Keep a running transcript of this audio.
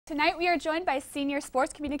Tonight we are joined by senior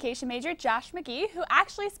sports communication major Josh Mcghee, who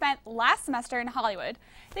actually spent last semester in Hollywood.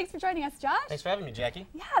 Thanks for joining us, Josh. Thanks for having me, Jackie.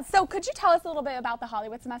 Yeah, so could you tell us a little bit about the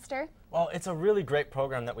Hollywood semester? Well, it's a really great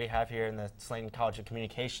program that we have here in the Slayton College of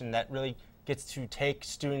Communication that really gets to take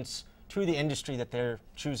students to the industry that they're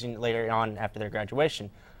choosing later on after their graduation.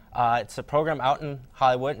 It's a program out in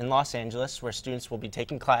Hollywood in Los Angeles where students will be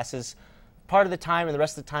taking classes. Part of the time and the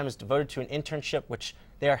rest of the time is devoted to an internship, which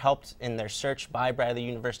they are helped in their search by Bradley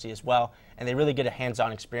University as well, and they really get a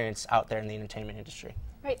hands-on experience out there in the entertainment industry.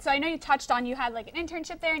 Right, so I know you touched on you had like an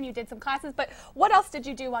internship there and you did some classes, but what else did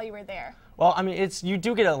you do while you were there? Well, I mean, you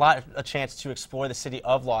do get a chance to explore the city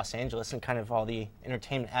of Los Angeles and kind of all the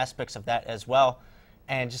entertainment aspects of that as well,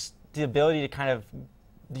 and just the ability to kind of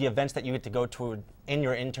the events that you get to go to in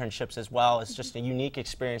your internships as well is just a unique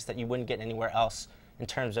experience that you wouldn't get anywhere else in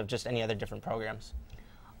terms of just any other different programs.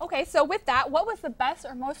 Okay, so with that, what was the best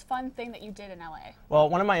or most fun thing that you did in LA? Well,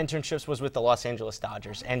 one of my internships was with the Los Angeles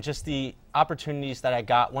Dodgers, and just the opportunities that I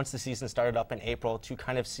got once the season started up in April to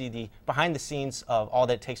kind of see the behind the scenes of all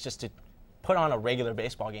that it takes just to put on a regular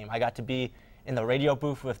baseball game. I got to be in the radio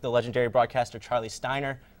booth with the legendary broadcaster Charlie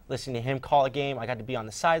Steiner, listening to him call a game. I got to be on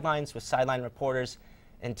the sidelines with sideline reporters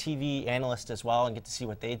and TV analysts as well and get to see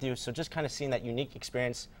what they do. So just kind of seeing that unique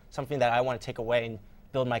experience, something that I want to take away and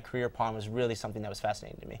build my career upon, was really something that was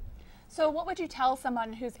fascinating to me. So what would you tell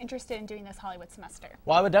someone who's interested in doing this Hollywood semester?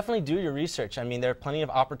 Well, I would definitely do your research. I mean, there are plenty of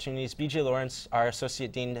opportunities. BJ Lawrence, our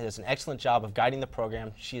associate dean, does an excellent job of guiding the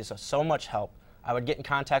program. She is so much help. I would get in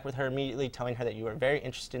contact with her immediately, telling her that you are very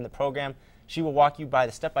interested in the program. She will walk you by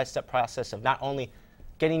the step-by-step process of not only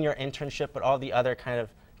getting your internship, but all the other kind of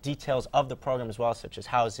details of the program as well, such as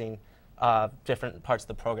housing, different parts of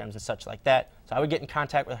the programs and such like that. So I would get in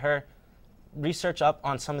contact with her, research up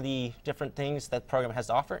on some of the different things that the program has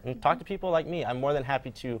to offer, and talk to people like me. I'm more than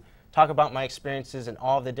happy to talk about my experiences and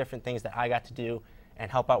all the different things that I got to do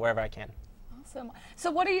and help out wherever I can. Awesome.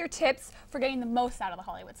 So what are your tips for getting the most out of the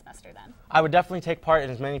Hollywood semester then? I would definitely take part in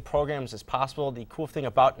as many programs as possible. The cool thing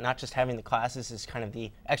about not just having the classes is kind of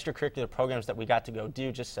the extracurricular programs that we got to go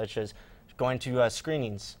do, just such as going to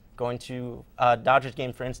screenings, going to a Dodgers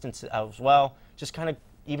game, for instance, as well, just kind of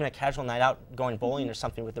even a casual night out, going bowling or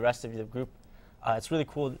something with the rest of the group. It's really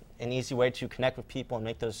cool, an easy way to connect with people and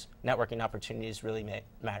make those networking opportunities really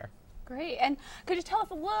matter. Great. And could you tell us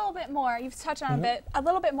a little bit more, you've touched on a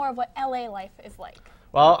little bit more of what LA life is like?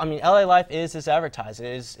 Well, I mean, LA life is as advertised.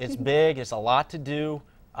 It's big, it's a lot to do.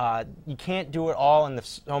 You can't do it all in the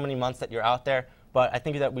so many months that you're out there, but I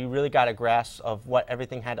think that we really got a grasp of what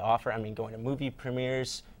everything had to offer. I mean, going to movie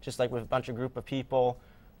premieres, just like with a group of people,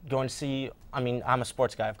 going to see, I mean, I'm a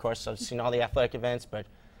sports guy, of course, so I've seen all the athletic events, but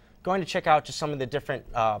going to check out just some of the different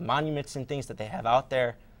monuments and things that they have out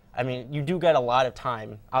there. I mean, you do get a lot of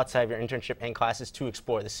time outside of your internship and classes to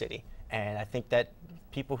explore the city. And I think that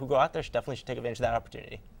people who go out there definitely should take advantage of that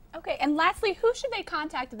opportunity. Okay, and lastly, who should they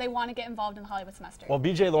contact if they want to get involved in the Hollywood semester? Well,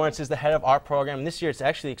 BJ Lawrence is the head of our program. This year it's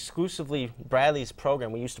actually exclusively Bradley's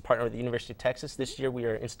program. We used to partner with the University of Texas. This year we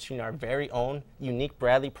are instituting our very own unique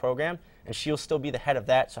Bradley program, and she'll still be the head of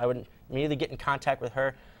that. So I would immediately get in contact with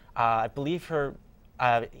her. I believe her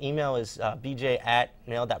email is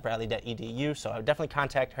bj@mail.bradley.edu, so I would definitely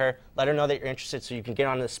contact her, let her know that you're interested so you can get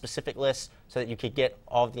on the specific list so that you could get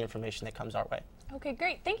all of the information that comes our way. Okay,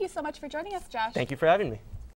 great. Thank you so much for joining us, Josh. Thank you for having me.